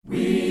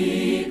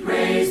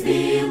Praise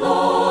thee,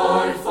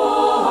 Lord,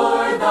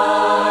 for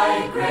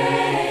thy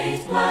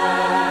great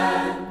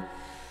plan,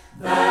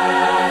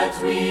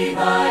 that we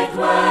thy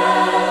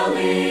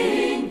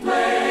dwelling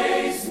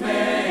place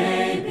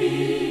may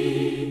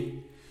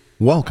be.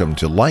 Welcome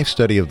to Life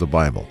Study of the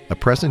Bible, a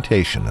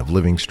presentation of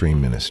Living Stream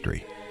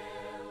Ministry.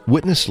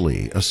 Witness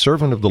Lee, a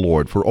servant of the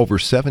Lord for over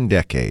 7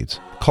 decades,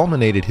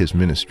 culminated his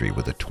ministry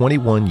with a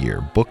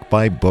 21-year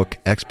book-by-book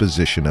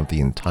exposition of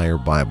the entire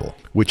Bible,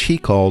 which he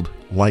called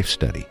Life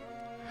Study.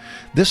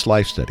 This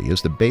Life Study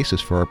is the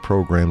basis for our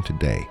program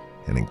today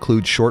and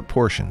includes short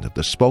portions of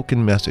the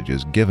spoken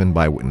messages given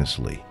by Witness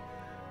Lee.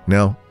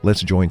 Now,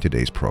 let's join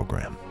today's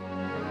program.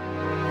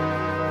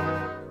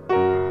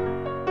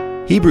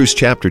 Hebrews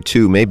chapter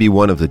 2 may be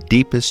one of the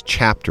deepest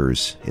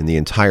chapters in the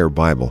entire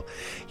Bible,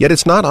 yet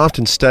it's not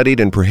often studied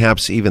and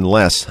perhaps even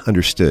less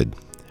understood.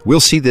 We'll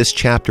see this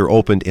chapter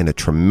opened in a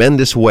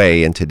tremendous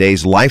way in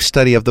today's Life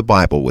Study of the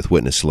Bible with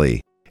Witness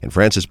Lee. And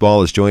Francis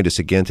Ball has joined us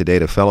again today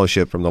to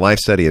fellowship from the Life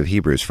Study of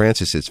Hebrews.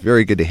 Francis, it's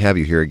very good to have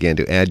you here again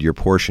to add your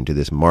portion to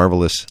this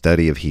marvelous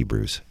study of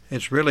Hebrews.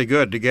 It's really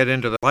good to get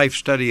into the Life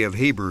Study of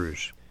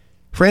Hebrews.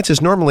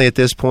 Francis, normally at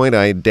this point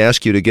I'd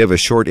ask you to give a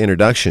short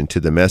introduction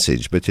to the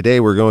message, but today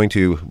we're going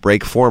to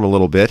break form a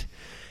little bit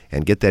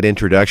and get that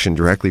introduction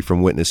directly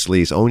from Witness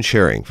Lee's own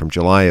sharing from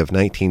July of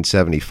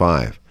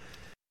 1975.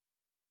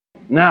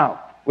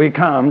 Now, we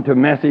come to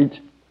message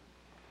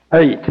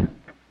 8.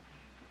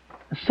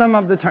 Some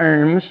of the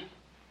terms,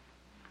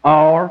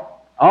 or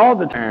all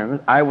the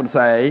terms, I would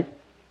say,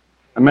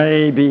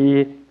 may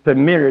be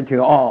familiar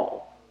to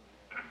all.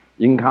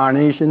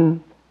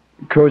 Incarnation,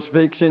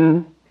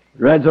 crucifixion,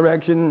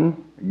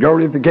 resurrection,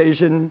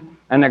 glorification,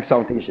 and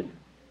exaltation.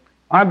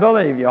 I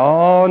believe you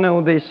all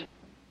know these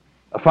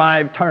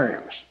 5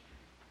 terms,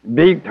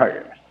 big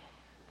terms.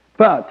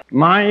 But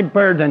my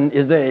burden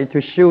is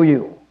to show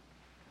you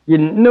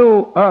in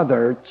no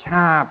other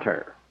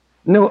chapter,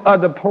 no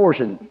other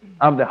portion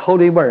of the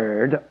Holy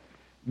Word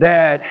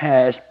that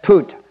has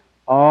put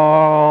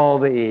all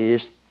these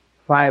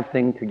 5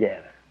 things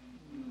together.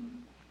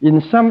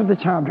 In some of the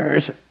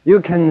chapters,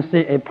 you can see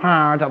a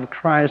part of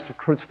Christ's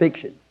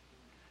crucifixion.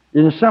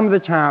 In some of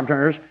the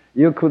chapters,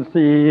 you could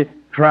see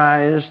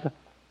Christ's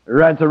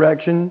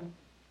resurrection.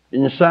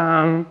 In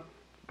some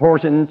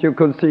portions, you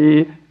could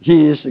see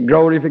His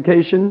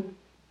glorification,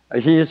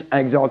 His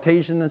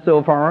exaltation, and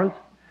so forth.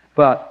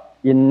 But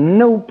in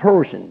no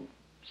portion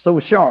so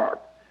short,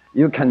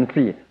 you can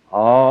see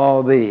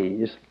all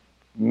these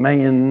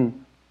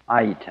main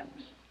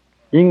items: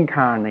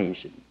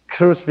 incarnation,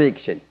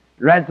 crucifixion,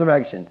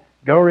 resurrection,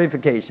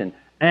 glorification,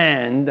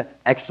 and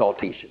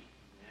exaltation.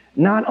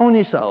 Not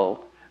only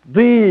so,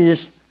 these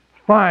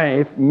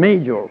 5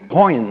 major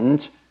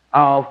points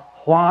of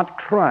what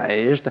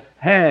Christ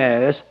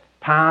has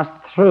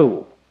passed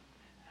through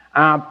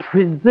are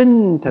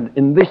presented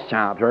in this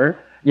chapter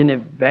in a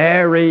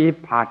very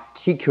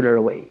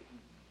particular way.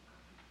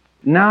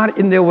 Not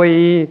in the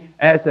way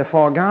as the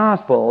 4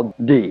 Gospels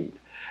did,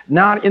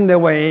 not in the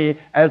way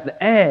as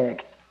the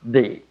Acts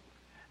did,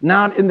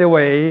 not in the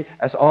way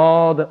as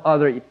all the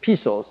other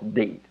epistles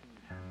did.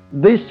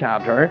 This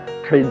chapter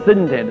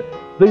presented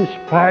these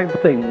 5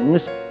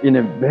 things in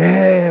a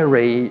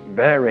very,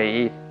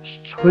 very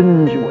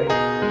strange way.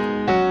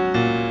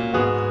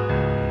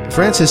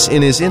 Francis,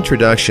 in his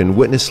introduction,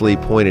 Witness Lee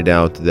pointed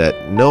out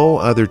that no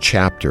other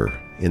chapter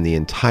in the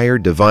entire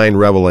divine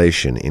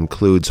revelation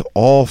includes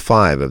all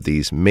 5 of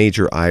these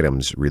major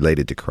items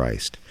related to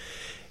Christ.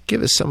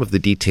 Give us some of the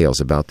details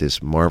about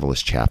this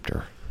marvelous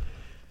chapter.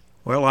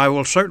 Well, I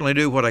will certainly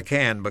do what I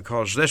can,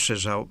 because this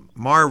is a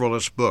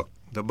marvelous book.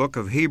 The book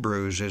of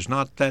Hebrews is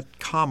not that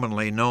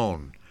commonly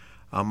known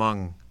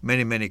among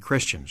many, many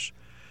Christians.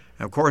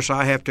 Of course,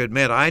 I have to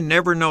admit, I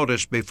never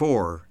noticed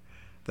before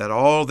that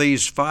all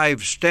these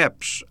 5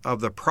 steps of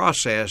the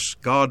process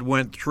God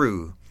went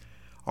through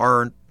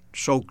are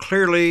so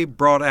clearly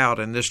brought out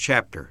in this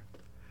chapter.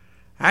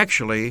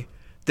 Actually,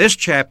 this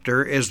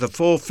chapter is the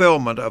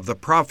fulfillment of the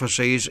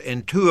prophecies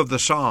in 2 of the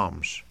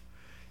Psalms.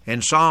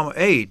 In Psalm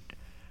 8,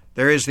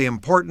 there is the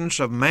importance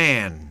of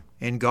man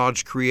in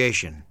God's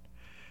creation,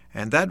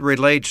 and that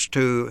relates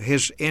to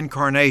His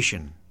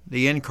incarnation,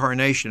 the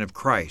incarnation of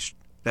Christ,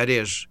 that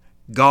is,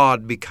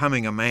 God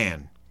becoming a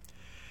man.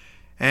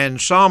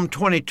 And Psalm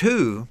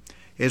 22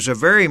 is a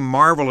very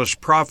marvelous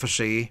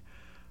prophecy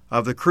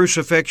of the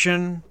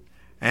crucifixion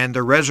and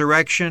the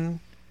resurrection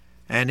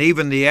and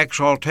even the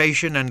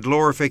exaltation and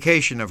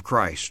glorification of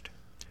Christ.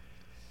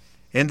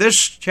 In this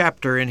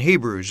chapter in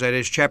Hebrews, that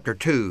is chapter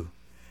 2,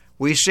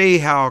 we see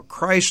how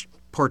Christ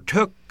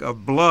partook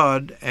of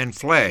blood and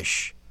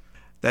flesh,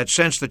 that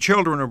since the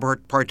children are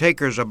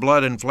partakers of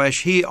blood and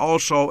flesh, He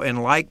also in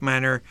like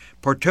manner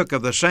partook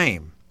of the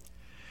same.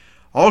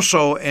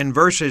 Also in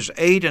verses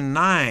 8 and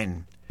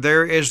 9,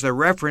 there is the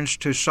reference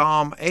to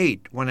Psalm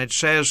 8 when it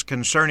says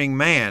concerning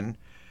man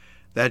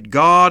that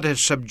God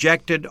has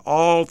subjected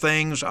all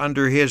things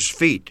under His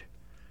feet.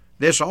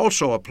 This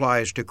also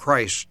applies to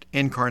Christ's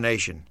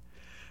incarnation.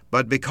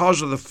 But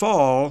because of the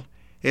fall,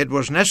 it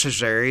was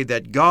necessary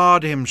that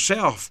God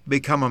himself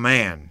become a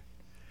man.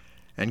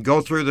 and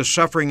go through the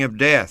suffering of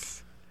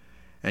death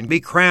and be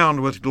crowned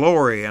with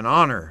glory and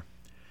honor.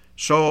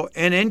 So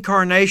in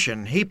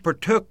incarnation, he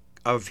partook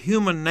of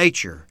human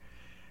nature,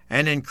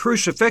 and in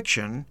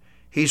crucifixion,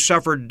 he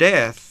suffered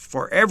death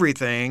for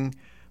everything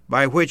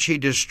by which he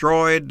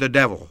destroyed the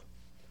devil.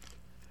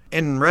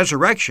 In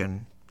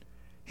resurrection,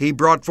 he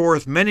brought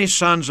forth many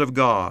sons of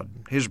God,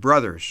 his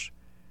brothers,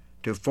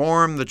 to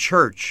form the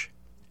church,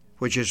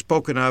 which is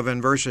spoken of in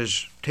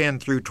verses 10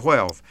 through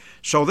 12.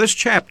 So this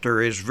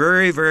chapter is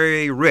very,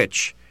 very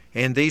rich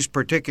in these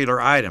particular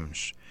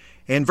items.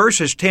 In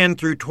verses 10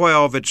 through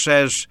 12 it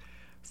says,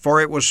 "For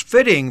it was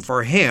fitting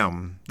for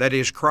him, that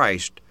is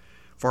Christ,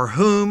 for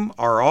whom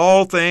are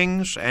all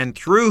things, and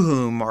through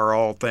whom are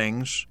all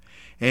things,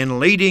 in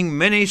leading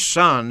many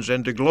sons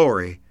into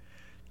glory,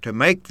 to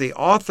make the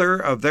author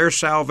of their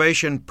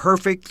salvation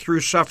perfect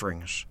through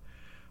sufferings.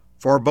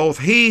 For both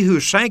he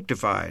who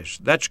sanctifies,"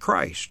 that's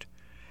Christ,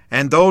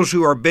 "and those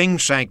who are being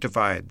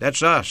sanctified,"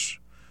 that's us,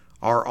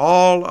 "are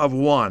all of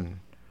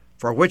one,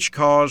 for which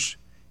cause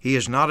he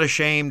is not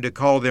ashamed to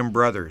call them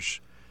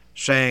brothers,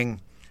 saying,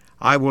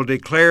 I will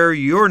declare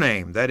your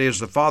name," that is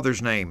the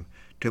Father's name,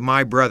 "to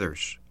my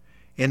brothers.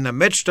 In the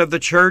midst of the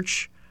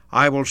church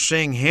I will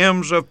sing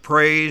hymns of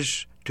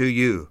praise to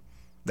you,"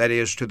 that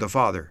is to the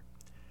Father.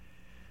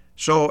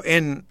 So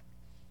in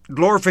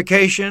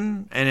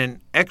glorification and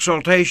in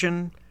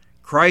exaltation,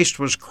 Christ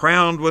was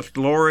crowned with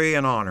glory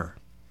and honor.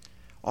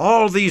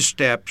 All these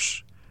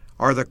steps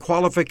are the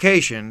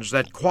qualifications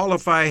that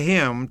qualify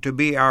him to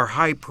be our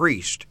high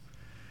priest.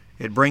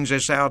 It brings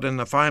us out in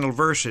the final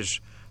verses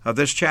of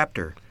this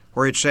chapter,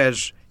 where it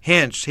says,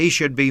 "Hence he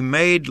should be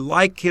made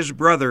like his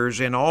brothers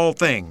in all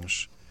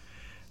things,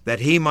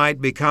 that he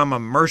might become a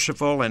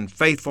merciful and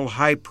faithful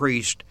high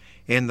priest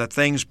in the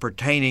things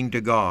pertaining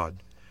to God."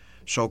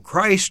 So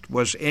Christ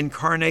was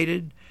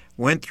incarnated,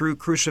 went through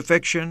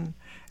crucifixion,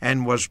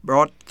 and was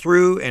brought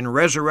through in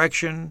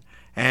resurrection,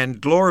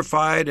 and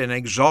glorified and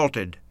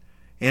exalted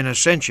in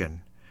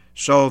ascension,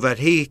 so that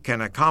he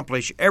can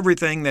accomplish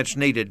everything that's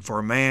needed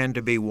for man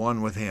to be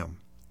one with him.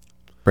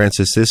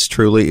 Francis, this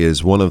truly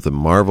is one of the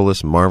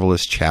marvelous,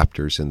 marvelous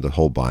chapters in the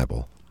whole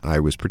Bible. I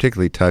was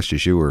particularly touched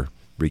as you were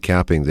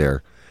recapping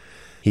there.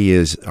 He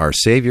is our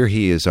Savior,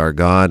 he is our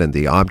God, and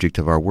the object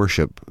of our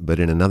worship, but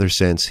in another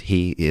sense,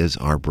 he is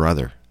our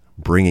brother,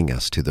 bringing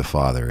us to the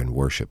Father in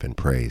worship and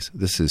praise.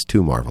 This is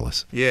too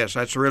marvelous. Yes,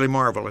 that's really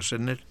marvelous,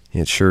 isn't it?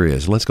 It sure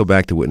is. Let's go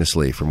back to Witness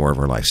Lee for more of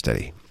our life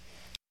study.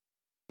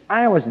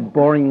 I was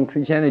born in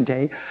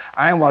Christianity.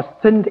 I was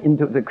sent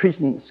into the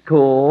Christian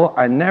school.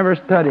 I never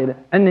studied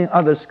any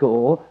other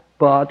school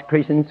but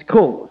Christian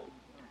schools.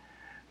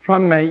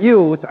 From my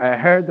youth, I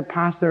heard the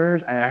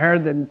pastors, I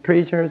heard the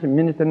preachers,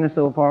 ministers, and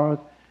so forth,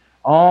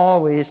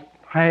 always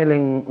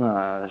telling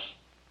us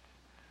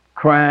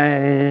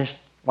Christ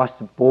was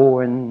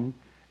born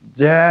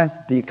just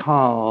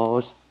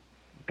because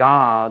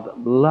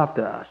God loved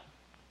us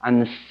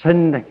and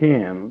sent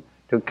him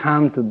to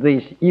come to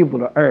this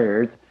evil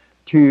earth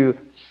to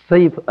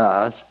save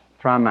us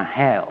from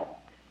hell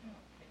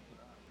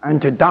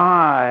and to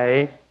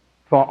die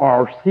for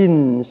our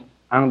sins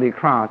on the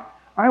cross.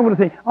 I would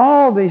say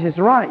all this is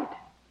right.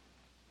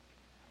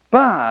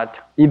 But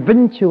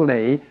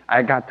eventually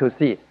I got to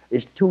see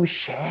it's too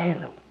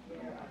shallow.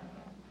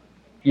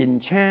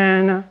 In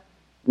China,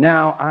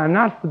 now I'm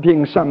not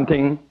speaking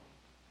something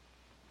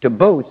to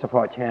boast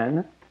for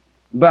China,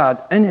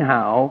 but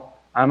anyhow,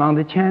 among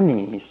the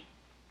Chinese,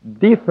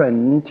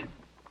 different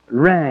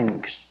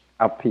ranks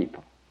of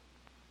people.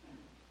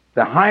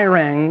 The high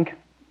rank,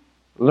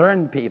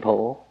 learned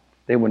people,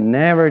 they would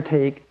never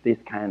take this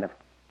kind of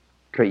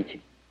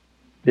preaching.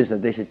 This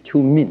is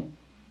too mean,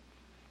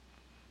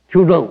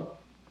 too low,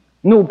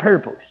 no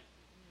purpose,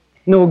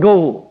 no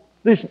goal.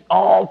 This is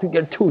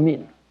altogether too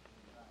mean.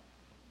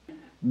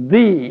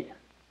 The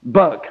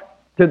book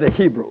to the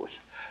Hebrews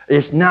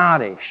is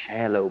not a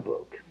shallow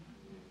book.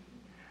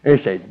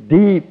 It's a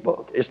deep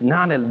book. It's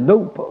not a low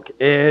book.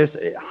 It's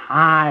a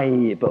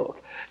high book.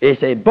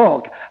 It's a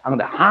book on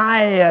the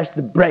highest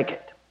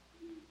bracket.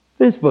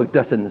 This book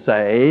doesn't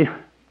say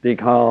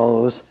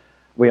because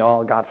we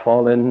all got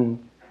fallen,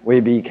 we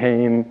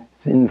became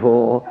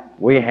sinful,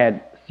 we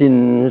had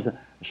sins,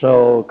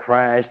 so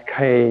Christ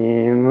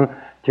came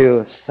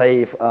to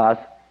save us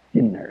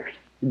sinners.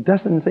 It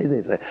doesn't say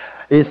this.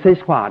 It says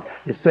what?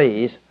 It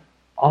says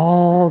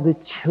all the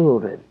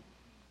children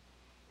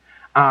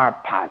are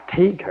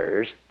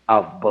partakers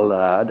of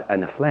blood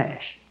and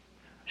flesh.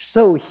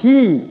 So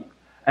he,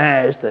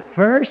 as the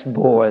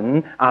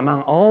firstborn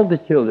among all the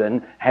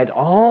children, had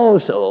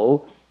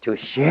also to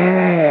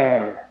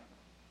share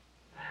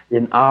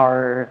in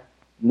our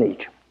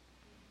nature.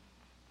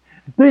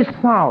 This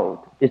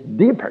thought is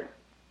deeper.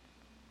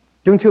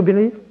 Don't you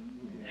believe?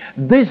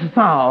 This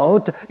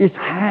thought is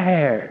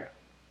higher.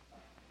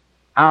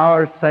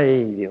 Our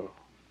Savior,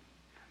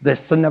 the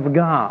Son of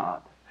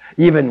God,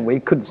 even we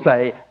could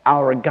say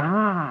our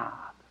God.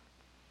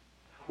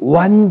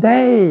 One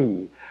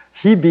day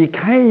he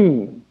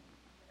became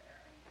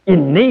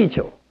in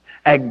nature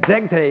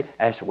exactly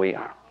as we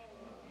are.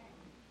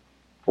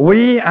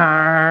 We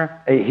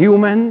are a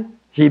human.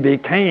 He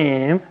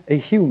became a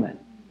human.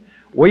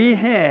 We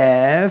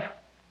have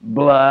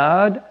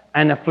blood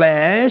and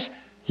flesh.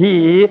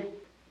 He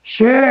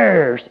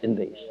shares in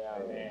this.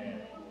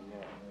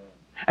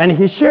 And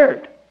he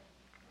shared.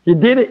 He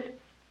did it.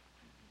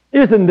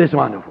 Isn't this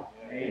wonderful?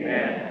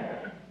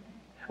 Amen.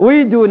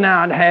 We do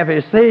not have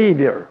a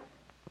Savior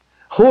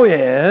who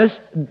is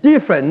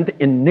different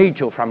in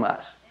nature from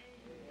us.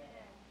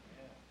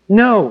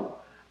 No,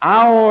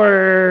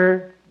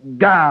 our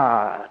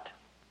God,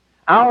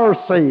 our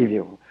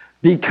Savior,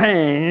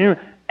 became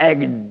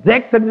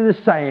exactly the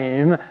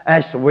same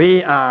as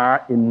we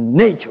are in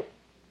nature.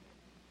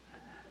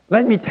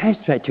 Let me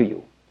testify to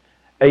you.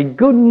 A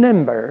good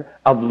number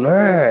of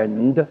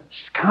learned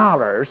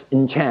scholars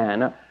in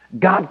China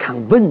got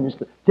convinced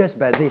just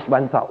by this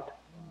one thought.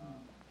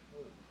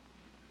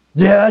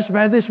 Just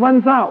by this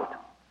one thought.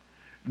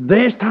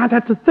 They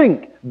started to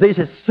think this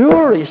is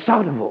surely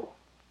solvable.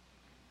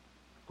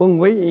 When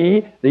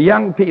we, the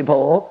young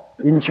people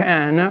in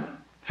China,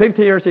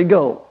 50 years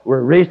ago,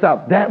 were raised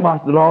up, that was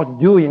the Lord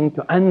doing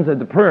to answer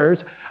the prayers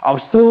of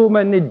so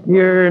many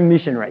dear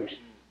missionaries.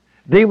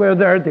 They were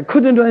there, they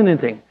couldn't do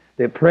anything.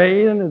 They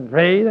prayed and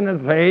prayed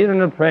and prayed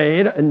and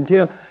prayed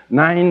until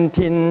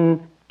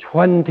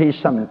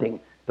 1920-something.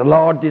 The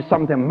Lord did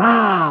something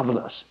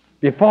marvelous.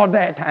 Before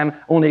that time,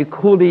 only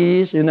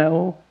coolies,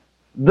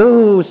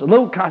 those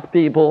low-caste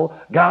people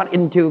got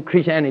into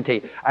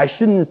Christianity. I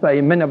shouldn't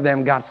say many of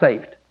them got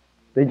saved.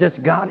 They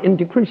just got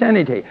into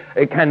Christianity,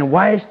 a kind of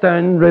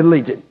Western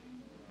religion.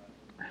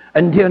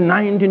 Until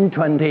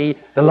 1920,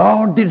 the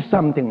Lord did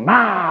something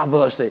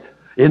marvelously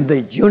in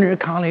the junior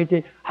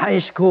college, high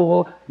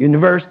school,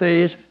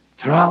 universities,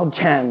 throughout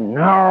China,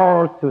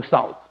 north to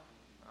south.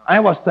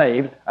 I was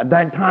saved at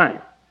that time.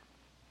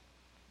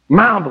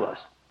 Marvelous.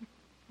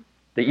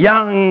 The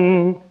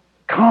young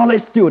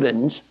college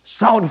students,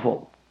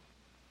 Southfield,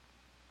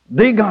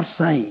 they got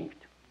saved.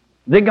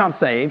 They got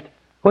saved.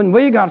 When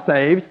we got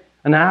saved,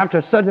 and after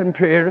a certain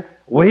period,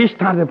 we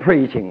started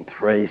preaching,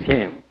 praise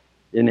Him,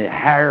 in a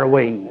higher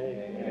way.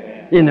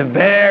 Amen. In a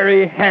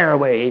very higher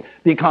way,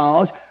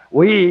 because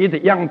we,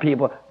 the young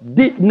people,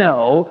 did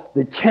know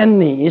the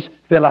Chinese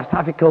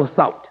philosophical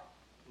thought.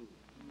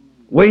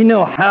 We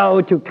know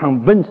how to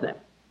convince them.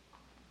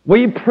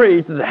 We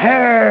preach the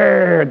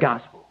higher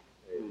gospel.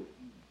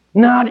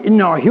 Not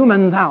in our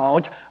human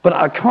thought, but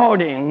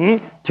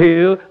according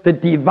to the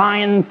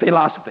divine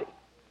philosophy.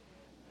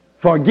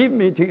 Forgive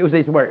me to use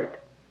this word.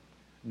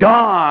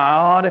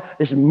 God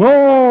is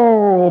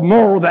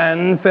more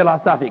than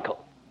philosophical.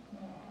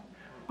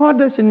 What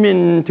does it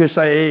mean to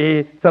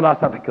say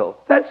philosophical?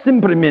 That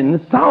simply means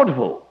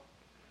thoughtful.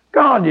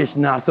 God is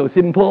not so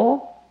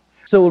simple,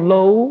 so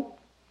low.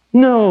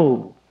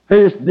 No, He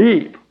is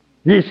deep.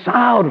 He's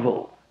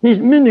thoughtful. He's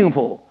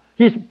meaningful.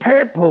 He's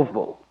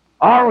purposeful.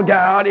 Our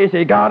God is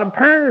a God of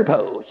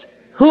purpose.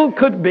 Who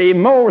could be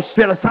more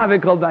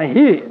philosophical than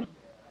He is?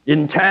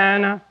 In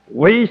China,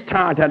 we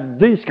started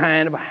this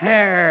kind of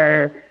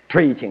hair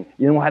preaching.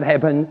 You know what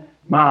happened?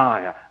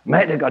 My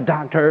medical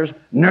doctors,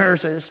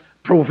 nurses,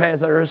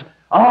 professors,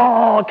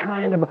 all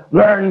kind of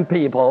learned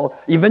people.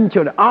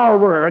 Eventually, our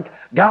work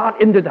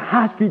got into the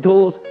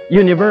hospitals,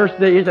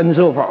 universities, and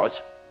so forth.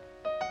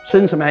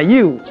 Since my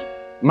youth,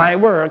 my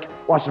work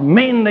was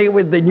mainly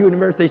with the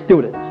university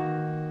students.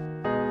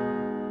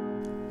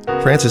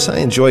 Francis, I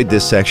enjoyed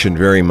this section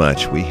very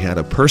much. We had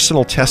a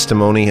personal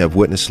testimony of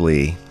Witness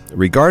Lee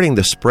regarding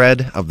the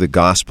spread of the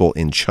gospel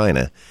in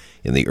China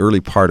in the early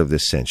part of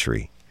this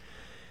century.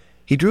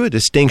 He drew a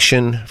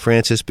distinction,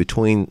 Francis,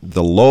 between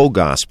the low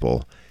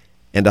gospel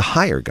and a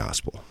higher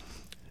gospel.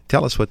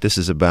 Tell us what this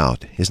is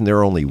about. Isn't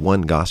there only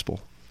one gospel?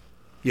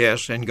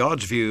 Yes, in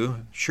God's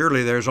view,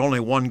 surely there's only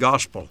one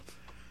gospel.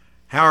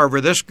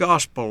 However, this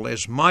gospel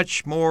is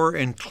much more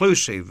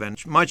inclusive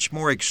and much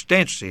more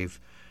extensive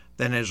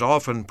than is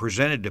often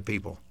presented to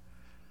people.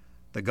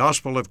 The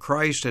gospel of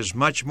Christ is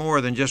much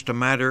more than just a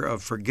matter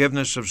of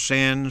forgiveness of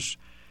sins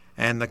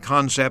and the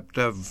concept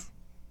of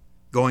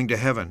going to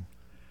heaven.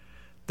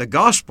 The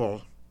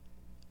gospel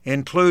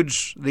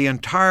includes the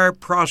entire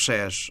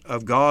process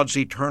of God's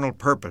eternal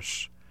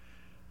purpose.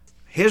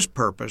 His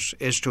purpose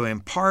is to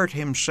impart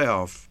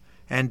Himself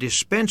and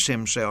dispense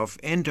Himself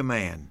into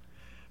man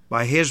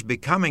by His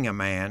becoming a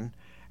man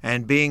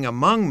and being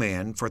among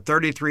men for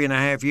 33 and a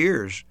half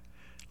years,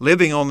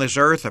 living on this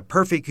earth a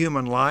perfect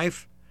human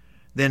life,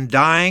 then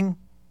dying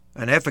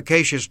an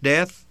efficacious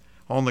death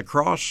on the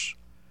cross.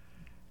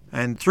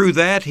 And through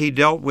that, He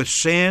dealt with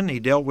sin, He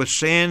dealt with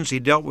sins, He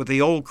dealt with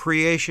the old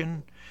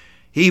creation.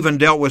 He even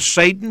dealt with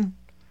Satan.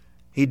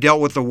 He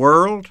dealt with the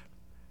world.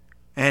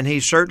 And He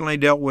certainly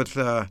dealt with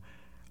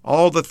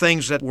all the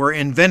things that were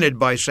invented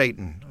by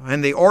Satan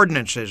and the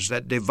ordinances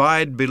that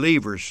divide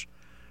believers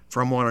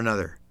from one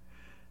another.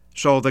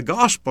 So the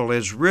gospel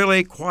is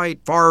really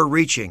quite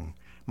far-reaching.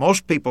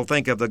 Most people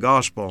think of the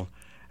gospel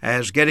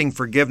as getting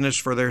forgiveness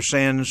for their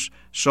sins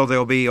so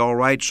they'll be all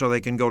right, so they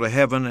can go to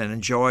heaven and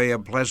enjoy a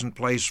pleasant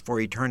place for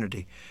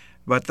eternity.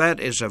 But that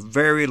is a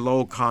very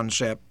low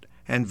concept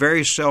and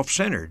very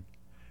self-centered.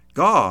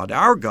 God,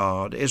 our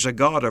God, is a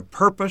God of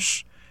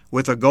purpose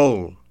with a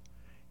goal.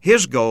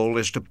 His goal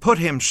is to put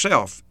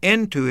himself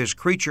into his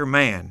creature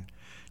man,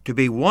 to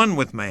be one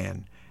with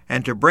man,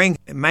 and to bring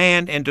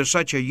man into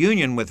such a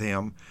union with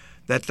him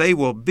that they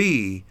will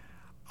be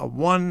a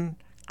one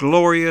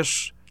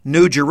glorious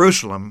New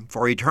Jerusalem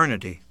for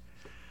eternity.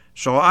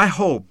 So I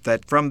hope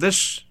that from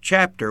this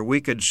chapter we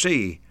could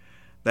see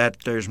that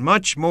there's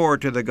much more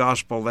to the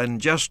gospel than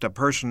just a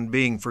person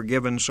being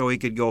forgiven so he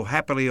could go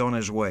happily on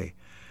his way.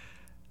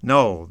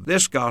 No,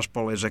 this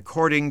gospel is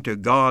according to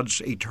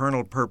God's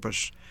eternal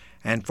purpose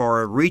and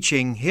for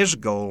reaching his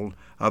goal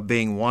of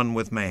being one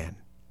with man.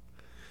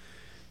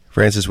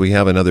 Francis, we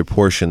have another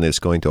portion that's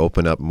going to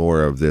open up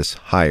more of this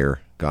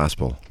higher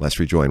gospel. Let's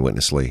rejoin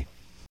Witness Lee.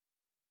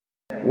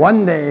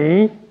 One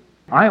day,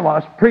 I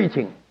was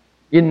preaching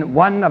in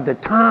one of the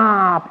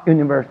top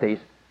universities.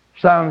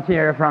 Some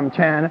here from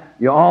China,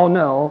 you all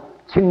know,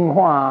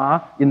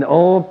 Tsinghua in the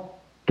old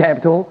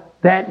capital,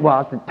 that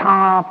was the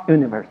top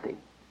university.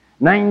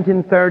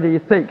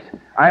 1936,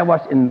 I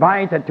was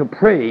invited to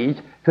preach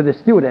to the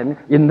student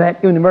in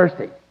that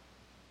university.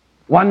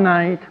 One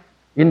night,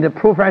 in the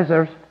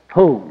professor's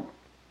home,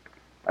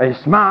 a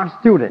smart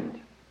student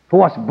who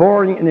was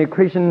born in a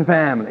Christian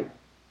family,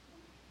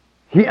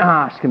 he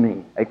asked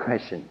me a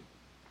question.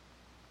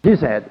 He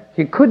said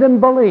he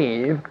couldn't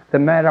believe the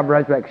matter of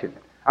resurrection.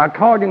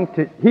 According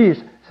to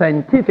his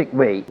scientific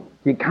way,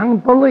 he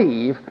can't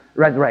believe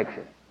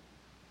resurrection.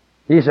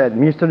 He said,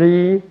 Mr.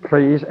 Lee,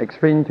 please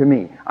explain to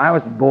me. I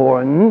was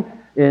born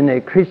in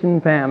a Christian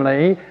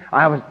family.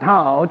 I was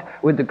taught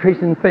with the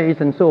Christian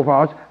faith and so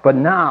forth, but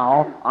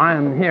now I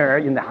am here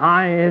in the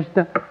highest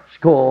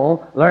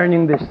school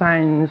learning the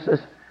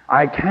sciences.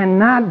 I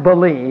cannot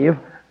believe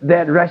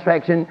that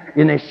resurrection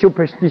in a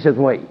superstitious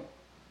way.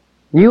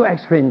 You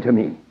explain to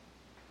me.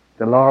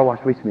 The Lord was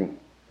with me.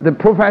 The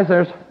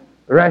professor's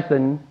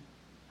residence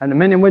had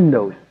many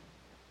windows.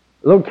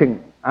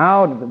 Looking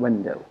out of the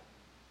window,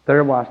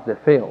 there was the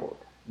field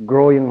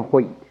growing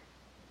wheat.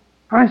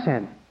 I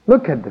said,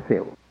 look at the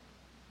field.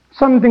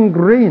 Something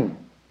green,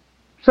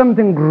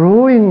 something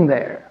growing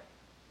there.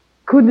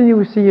 Couldn't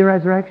you see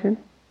resurrection?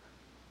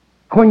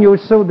 When you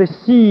sow the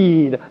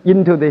seed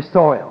into the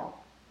soil,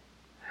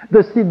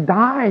 the seed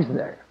dies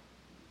there.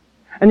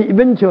 And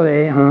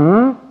eventually,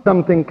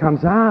 something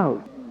comes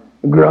out,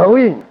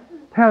 growing.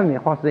 Tell me,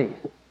 what's this?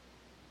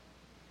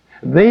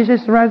 This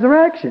is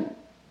resurrection.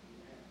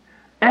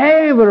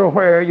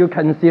 Everywhere you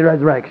can see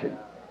resurrection.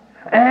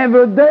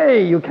 Every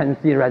day you can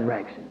see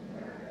resurrection.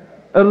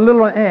 A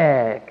little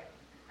egg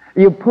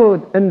you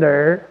put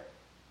under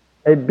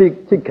a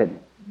big chicken.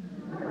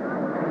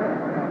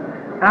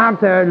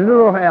 After a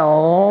little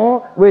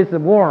while with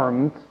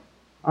warmth,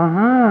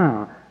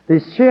 the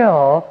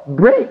shell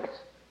breaks.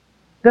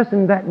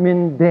 Doesn't that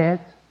mean death?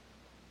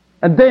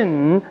 And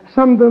then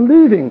something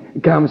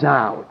living comes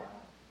out.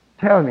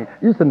 Tell me,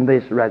 isn't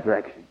this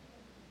resurrection?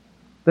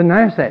 Then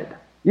I said,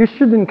 you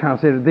shouldn't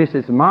consider this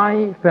is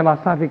my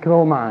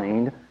philosophical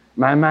mind.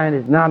 My mind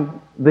is not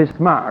this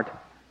smart.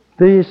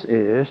 This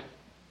is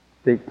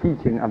the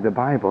teaching of the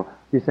Bible.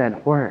 He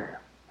said,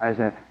 where? I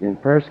said, in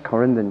 1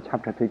 Corinthians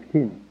chapter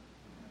 15.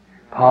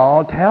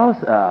 Paul tells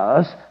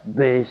us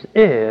this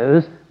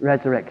is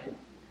resurrection.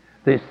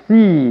 The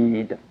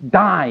seed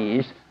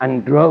dies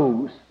and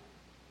grows.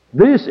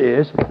 This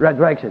is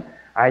resurrection.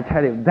 I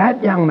tell you,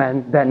 that young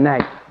man that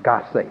night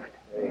got saved.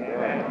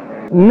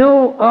 Amen.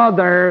 No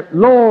other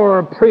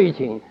Lord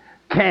preaching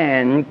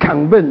can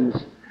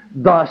convince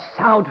the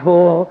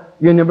Southfield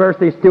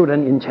University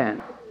student in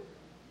China.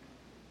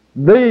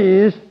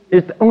 This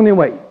is the only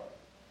way.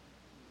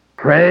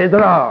 Praise the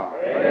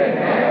Lord.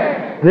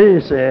 Amen.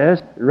 This is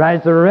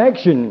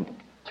resurrection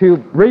to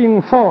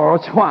bring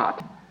forth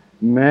what?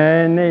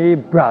 Many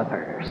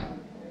brothers.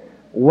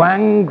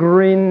 One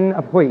grain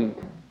of wheat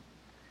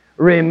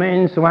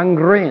remains one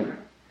grain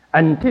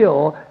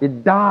until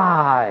it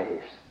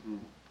dies.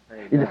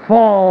 It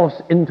falls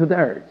into the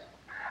earth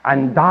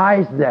and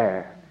dies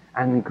there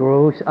and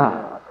grows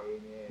up.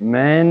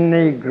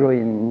 Many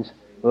grains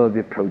will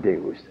be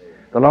produced.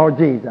 The Lord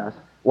Jesus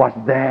was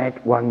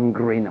that one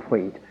grain of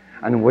wheat,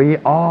 and we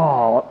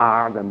all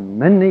are the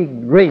many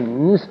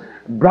grains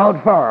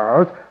brought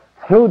forth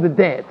through the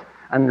death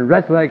and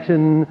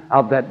resurrection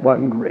of that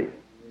one grain.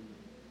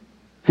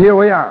 Here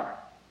we are.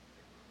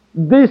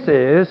 This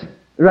is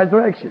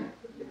resurrection.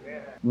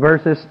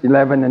 Verses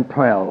 11 and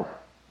 12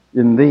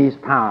 in this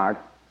part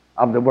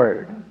of the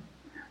Word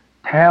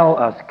tell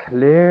us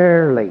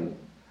clearly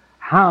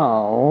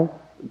how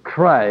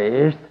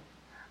Christ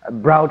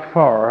brought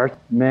forth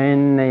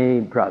many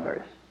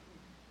brothers.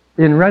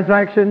 In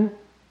resurrection,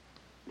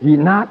 He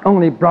not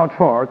only brought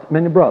forth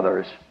many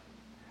brothers,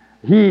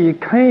 He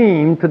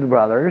came to the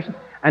brothers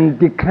and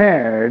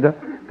declared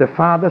the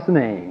Father's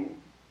name.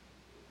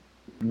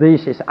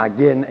 This is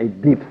again a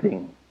deep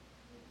thing.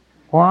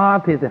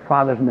 What is the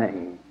Father's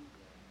name?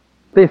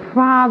 The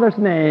Father's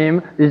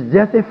name is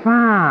just a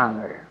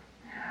Father.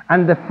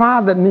 And the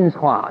Father means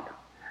what?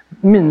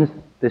 It means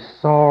the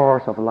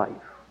source of life.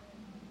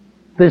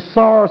 The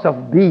source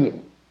of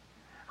being.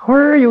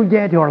 Where you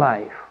get your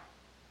life?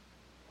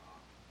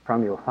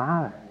 From your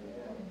Father.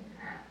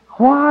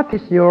 What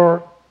is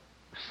your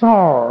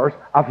source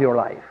of your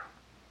life?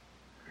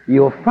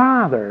 Your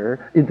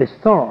Father is the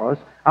source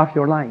of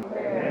your life.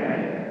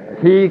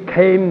 He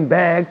came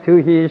back to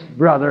his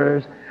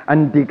brothers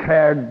and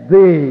declared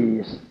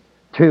this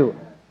to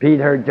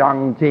Peter,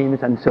 John, James,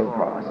 and so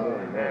forth.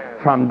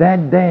 From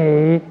that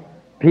day,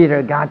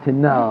 Peter got to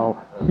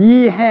know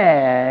he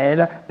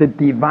had the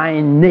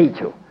divine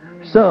nature.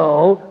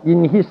 So,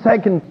 in his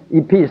second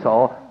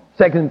epistle,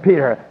 2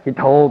 Peter, he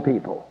told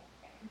people,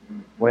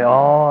 we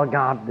all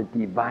got the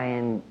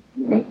divine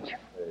nature.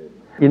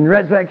 In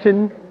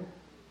resurrection,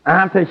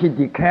 after he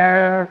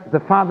declared the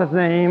Father's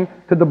name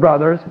to the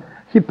brothers,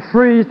 he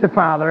praised the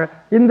Father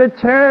in the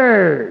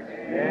church.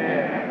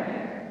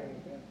 Yeah.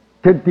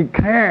 To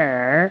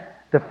declare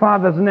the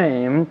Father's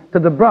name to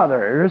the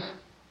brothers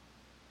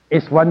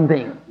is one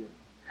thing.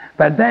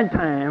 But at that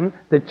time,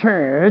 the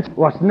church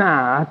was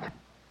not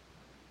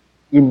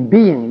in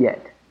being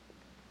yet.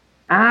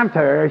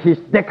 After his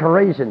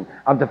declaration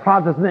of the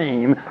Father's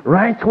name,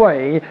 right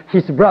away,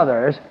 his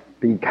brothers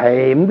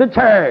became the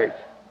church.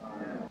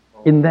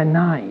 In that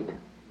night,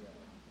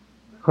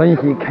 when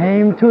he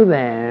came to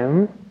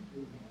them,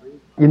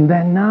 in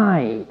that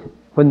night,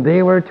 when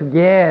they were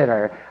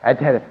together, I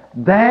tell you,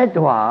 that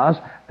was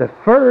the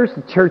first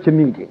church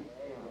meeting.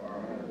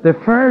 The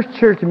first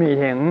church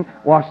meeting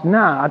was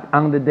not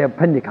on the day of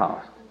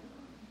Pentecost.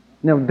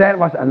 No, that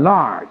was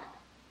enlarged.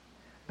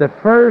 The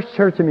first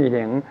church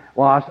meeting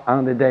was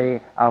on the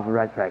day of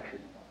resurrection.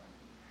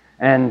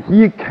 And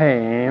he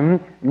came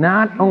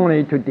not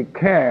only to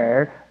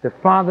declare the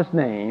Father's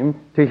name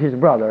to his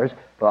brothers,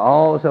 but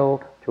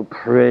also to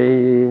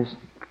praise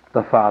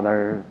the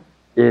Father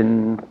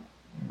in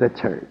the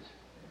church.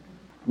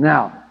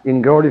 Now,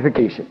 in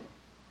glorification,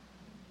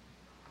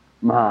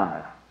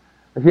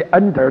 he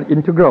entered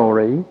into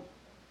glory,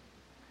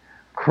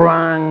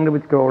 crowned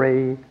with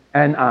glory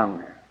and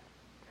honor.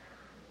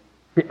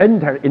 He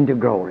entered into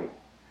glory,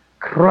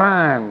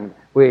 crowned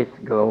with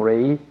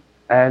glory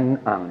and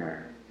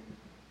honor.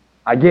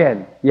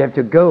 Again, you have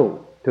to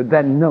go to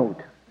that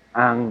note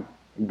on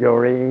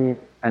glory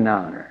and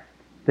honor.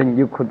 Then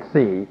you could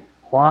see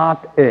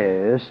what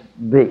is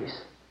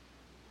this.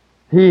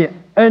 He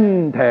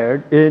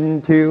entered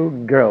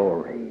into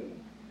glory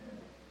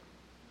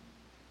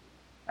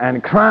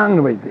and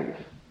crowned with this.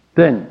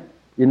 Then,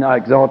 in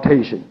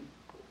exaltation,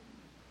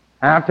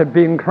 after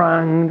being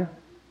crowned,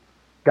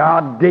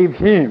 God gave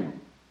him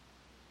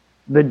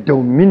the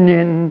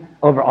dominion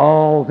over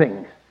all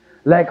things,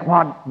 like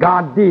what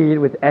God did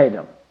with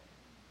Adam.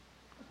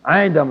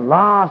 Adam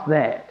lost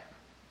that,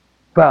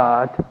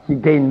 but he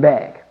gained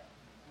back.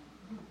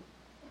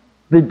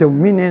 The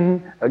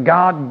dominion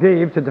God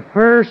gave to the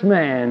first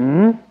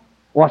man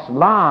was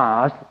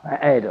lost by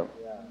Adam.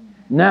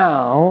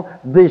 Now,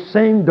 the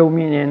same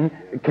dominion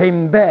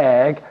came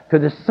back to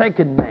the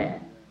second man.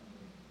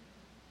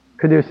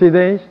 Could you see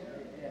this?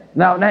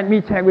 Now, let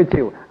me check with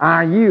you.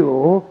 Are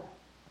you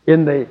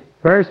in the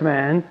first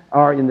man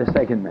or in the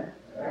second man?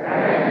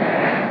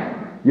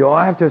 You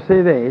all have to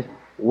say this.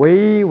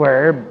 We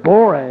were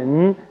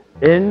born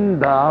in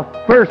the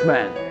first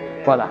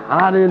man. But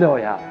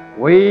hallelujah,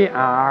 we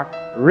are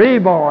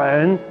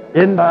reborn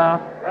in the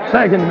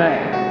second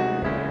man.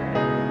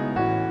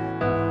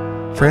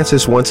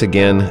 Francis, once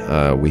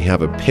again, we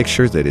have a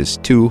picture that is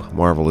too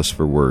marvelous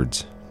for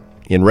words.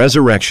 In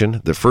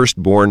resurrection, the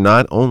firstborn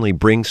not only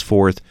brings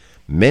forth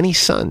many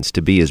sons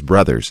to be his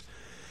brothers,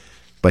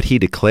 but he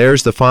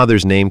declares the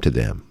Father's name to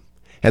them.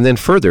 And then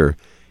further,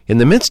 in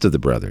the midst of the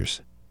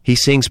brothers, he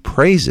sings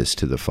praises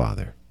to the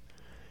Father.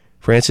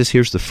 Francis,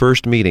 here's the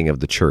first meeting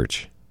of the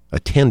church,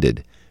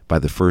 attended by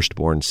the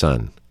firstborn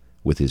son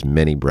with his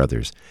many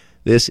brothers.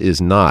 This is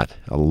not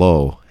a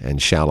low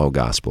and shallow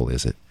gospel,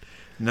 is it?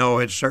 No,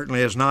 it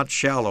certainly is not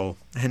shallow,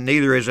 and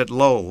neither is it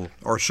low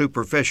or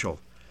superficial.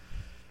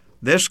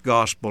 This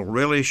gospel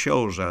really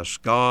shows us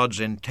God's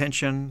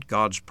intention,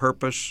 God's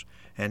purpose,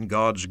 and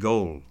God's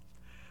goal.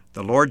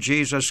 The Lord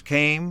Jesus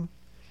came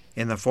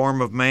in the form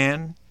of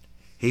man.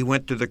 He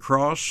went to the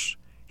cross.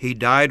 He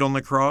died on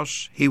the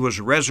cross. He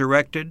was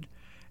resurrected.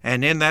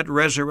 And in that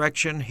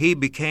resurrection, he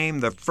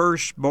became the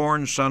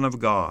firstborn Son of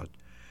God.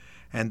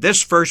 And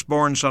this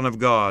firstborn Son of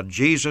God,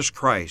 Jesus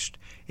Christ,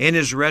 in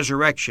his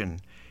resurrection,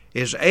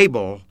 is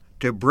able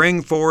to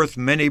bring forth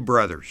many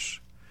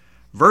brothers.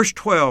 Verse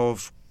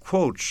 12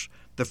 quotes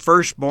the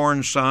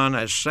firstborn son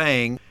as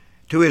saying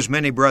to his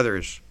many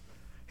brothers,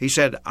 he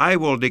said, I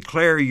will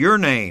declare your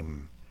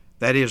name,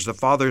 that is the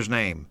Father's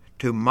name,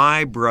 to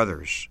my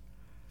brothers.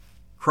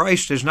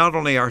 Christ is not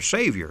only our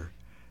Savior,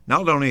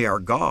 not only our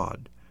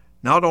God,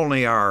 not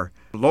only our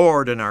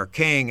Lord and our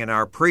King and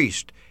our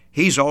priest,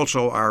 he's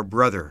also our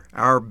brother,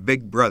 our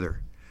big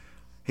brother.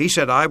 He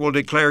said, I will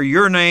declare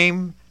your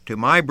name to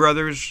my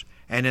brothers,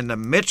 and in the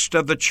midst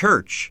of the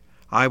church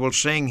I will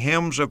sing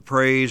hymns of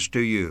praise to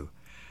you.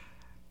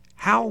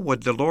 How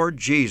would the Lord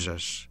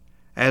Jesus,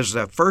 as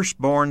the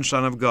firstborn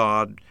Son of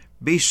God,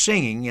 be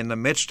singing in the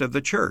midst of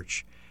the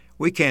church?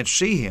 We can't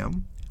see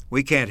him.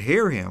 We can't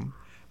hear him.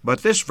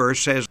 But this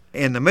verse says,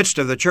 in the midst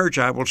of the church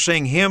I will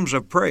sing hymns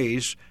of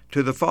praise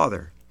to the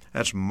Father.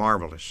 That's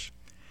marvelous.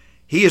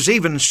 He is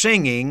even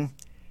singing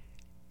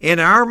in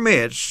our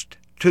midst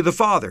to the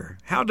Father.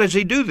 How does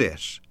he do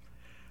this?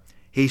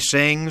 He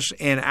sings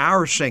in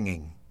our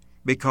singing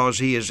because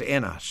he is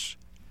in us.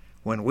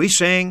 When we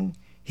sing,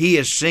 he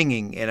is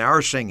singing in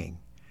our singing.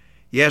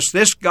 Yes,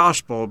 this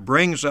gospel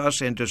brings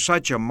us into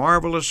such a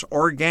marvelous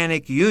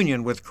organic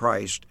union with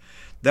Christ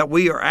that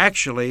we are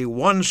actually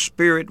one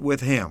spirit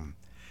with him.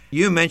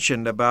 You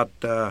mentioned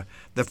about the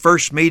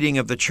first meeting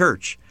of the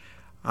church.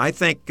 I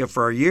think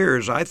for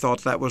years I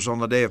thought that was on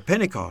the day of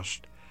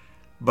Pentecost.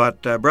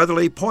 But Brother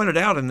Lee pointed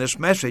out in this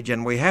message,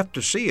 and we have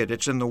to see it,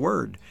 it's in the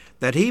Word,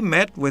 that he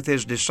met with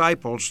his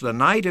disciples the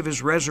night of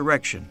his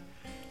resurrection.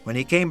 When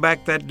he came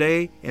back that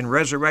day in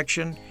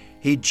resurrection,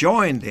 he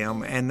joined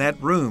them in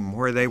that room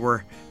where they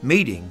were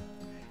meeting,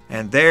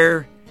 and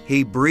there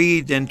he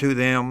breathed into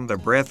them the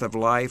breath of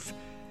life,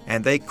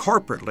 and they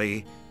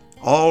corporately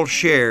all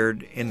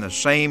shared in the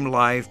same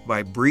life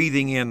by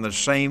breathing in the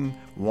same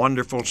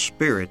wonderful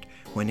Spirit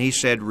when he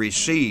said,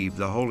 "Receive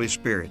the Holy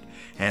Spirit."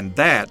 And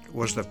that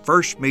was the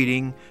first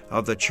meeting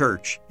of the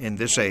church in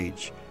this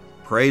age.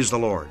 Praise the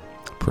Lord.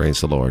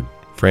 Praise the Lord.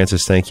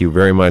 Francis, thank you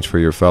very much for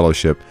your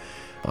fellowship.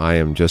 I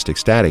am just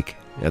ecstatic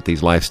at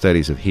these life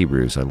studies of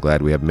Hebrews. I'm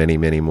glad we have many,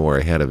 many more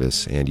ahead of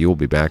us, and you will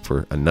be back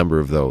for a number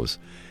of those.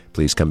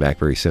 Please come back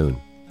very soon.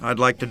 I'd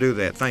like to do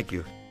that. Thank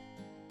you.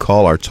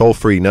 Call our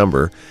toll-free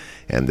number,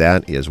 and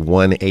that is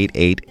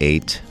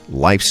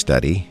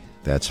 1-888-LIFE-STUDY.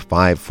 That's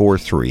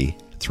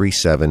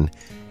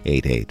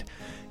 543-3788.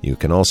 You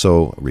can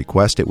also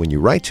request it when you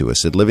write to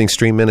us at Living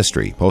Stream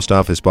Ministry, Post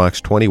Office Box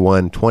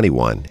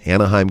 2121,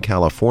 Anaheim,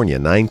 California,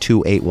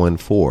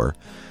 92814,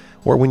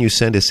 or when you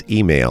send us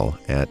email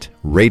at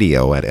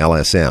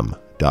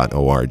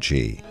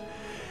radio@lsm.org.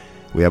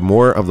 We have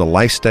more of the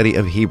life study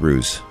of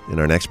Hebrews in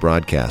our next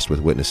broadcast with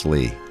Witness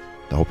Lee.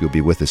 I hope you'll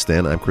be with us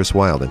then. I'm Chris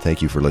Wilde, and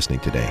thank you for listening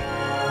today.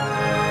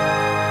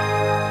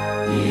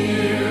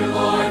 Dear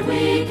Lord,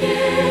 we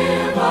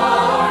give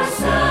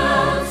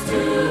ourselves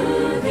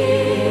to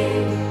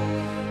Thee.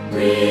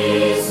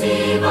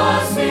 Receive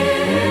us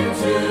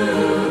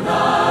into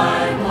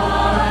Thy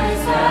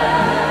wise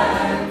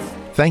hands.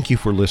 Thank you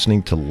for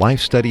listening to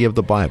Life Study of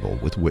the Bible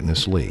with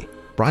Witness Lee,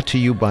 brought to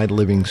you by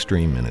Living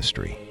Stream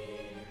Ministry.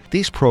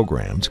 These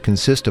programs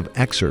consist of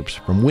excerpts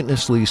from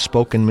Witness Lee's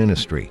spoken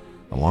ministry,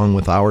 along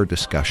with our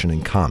discussion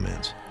and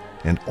comments,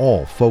 and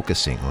all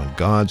focusing on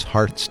God's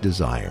heart's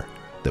desire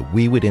that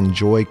we would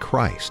enjoy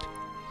Christ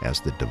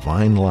as the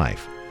divine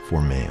life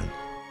for man.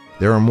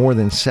 There are more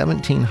than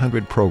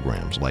 1,700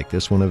 programs like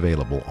this one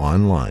available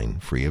online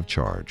free of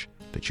charge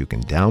that you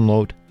can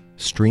download,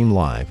 stream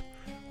live,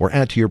 or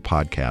add to your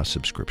podcast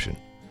subscription.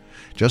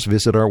 Just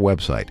visit our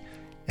website,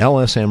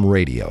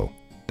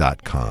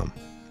 lsmradio.com.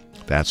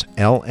 That's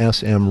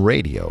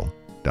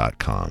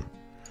lsmradio.com.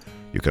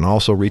 You can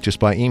also reach us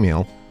by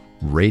email,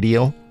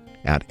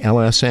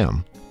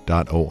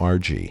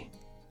 radio@lsm.org.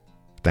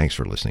 Thanks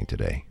for listening today.